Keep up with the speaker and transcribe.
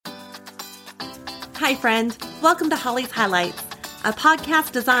Hi, friend. Welcome to Holly's Highlights, a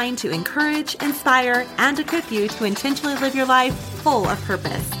podcast designed to encourage, inspire, and equip you to intentionally live your life full of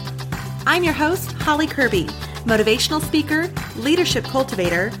purpose. I'm your host, Holly Kirby, motivational speaker, leadership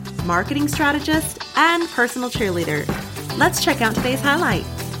cultivator, marketing strategist, and personal cheerleader. Let's check out today's highlight.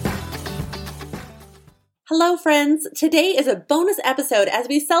 Hello, friends. Today is a bonus episode as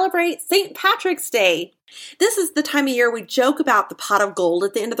we celebrate St. Patrick's Day. This is the time of year we joke about the pot of gold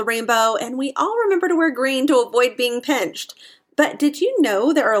at the end of the rainbow, and we all remember to wear green to avoid being pinched. But did you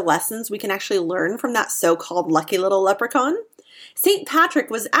know there are lessons we can actually learn from that so-called lucky little leprechaun? St. Patrick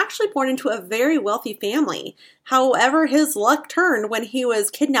was actually born into a very wealthy family. However, his luck turned when he was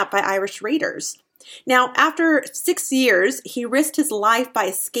kidnapped by Irish raiders. Now, after 6 years, he risked his life by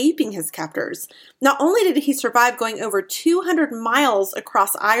escaping his captors. Not only did he survive going over 200 miles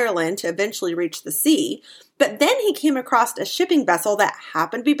across Ireland to eventually reach the sea, but then he came across a shipping vessel that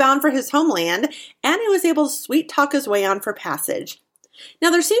happened to be bound for his homeland, and he was able to sweet-talk his way on for passage.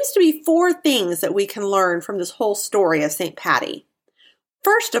 Now, there seems to be 4 things that we can learn from this whole story of St. Patty.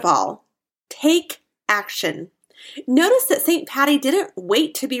 First of all, take action. Notice that St. Patty didn't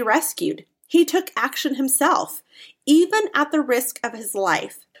wait to be rescued. He took action himself, even at the risk of his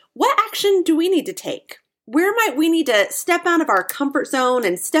life. What action do we need to take? Where might we need to step out of our comfort zone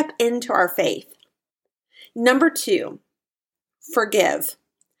and step into our faith? Number 2, forgive.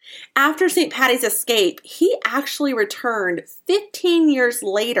 After St. Patty's escape, he actually returned 15 years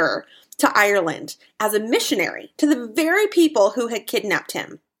later to Ireland as a missionary to the very people who had kidnapped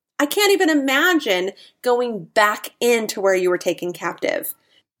him. I can't even imagine going back into where you were taken captive.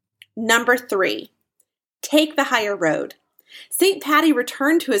 Number 3, take the higher road. St. Patty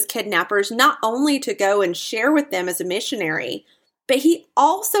returned to his kidnappers not only to go and share with them as a missionary, but he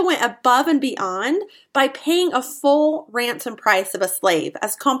also went above and beyond by paying a full ransom price of a slave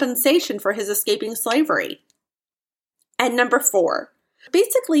as compensation for his escaping slavery. And number 4,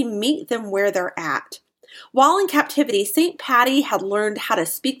 basically meet them where they're at. While in captivity, St. Patty had learned how to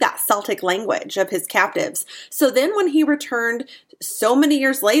speak that Celtic language of his captives. So then when he returned so many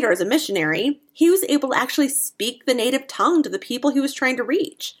years later as a missionary, he was able to actually speak the native tongue to the people he was trying to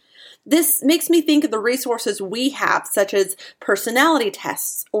reach. This makes me think of the resources we have, such as personality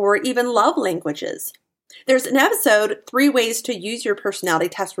tests or even love languages. There's an episode, 3 ways to use your personality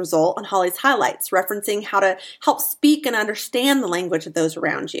test result on Holly's Highlights, referencing how to help speak and understand the language of those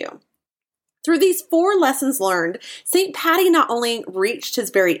around you. Through these 4 lessons learned, St. Patty not only reached his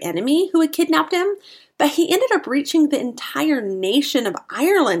very enemy who had kidnapped him, but he ended up reaching the entire nation of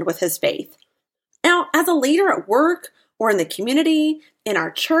Ireland with his faith. Now, as a leader at work or in the community, in our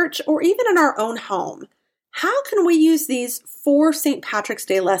church, or even in our own home, how can we use these 4 St. Patrick's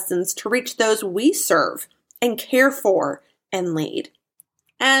Day lessons to reach those we serve and care for and lead?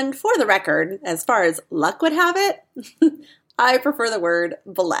 And for the record, as far as luck would have it, I prefer the word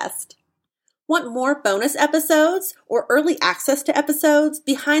blessed. Want more bonus episodes or early access to episodes,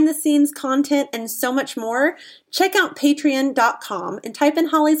 behind-the-scenes content, and so much more? Check out patreon.com and type in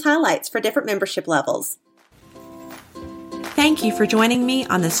Holly's Highlights for different membership levels. Thank you for joining me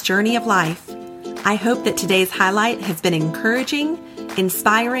on this journey of life. I hope that today's highlight has been encouraging,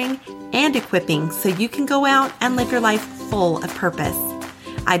 inspiring, and equipping so you can go out and live your life full of purpose.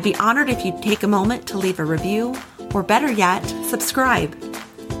 I'd be honored if you'd take a moment to leave a review, or better yet, subscribe.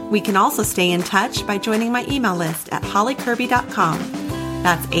 We can also stay in touch by joining my email list at hollykirby.com.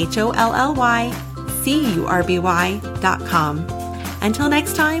 That's HOLLYCURBY.com. Until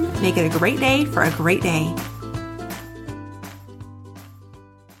next time, make it a great day for a great day.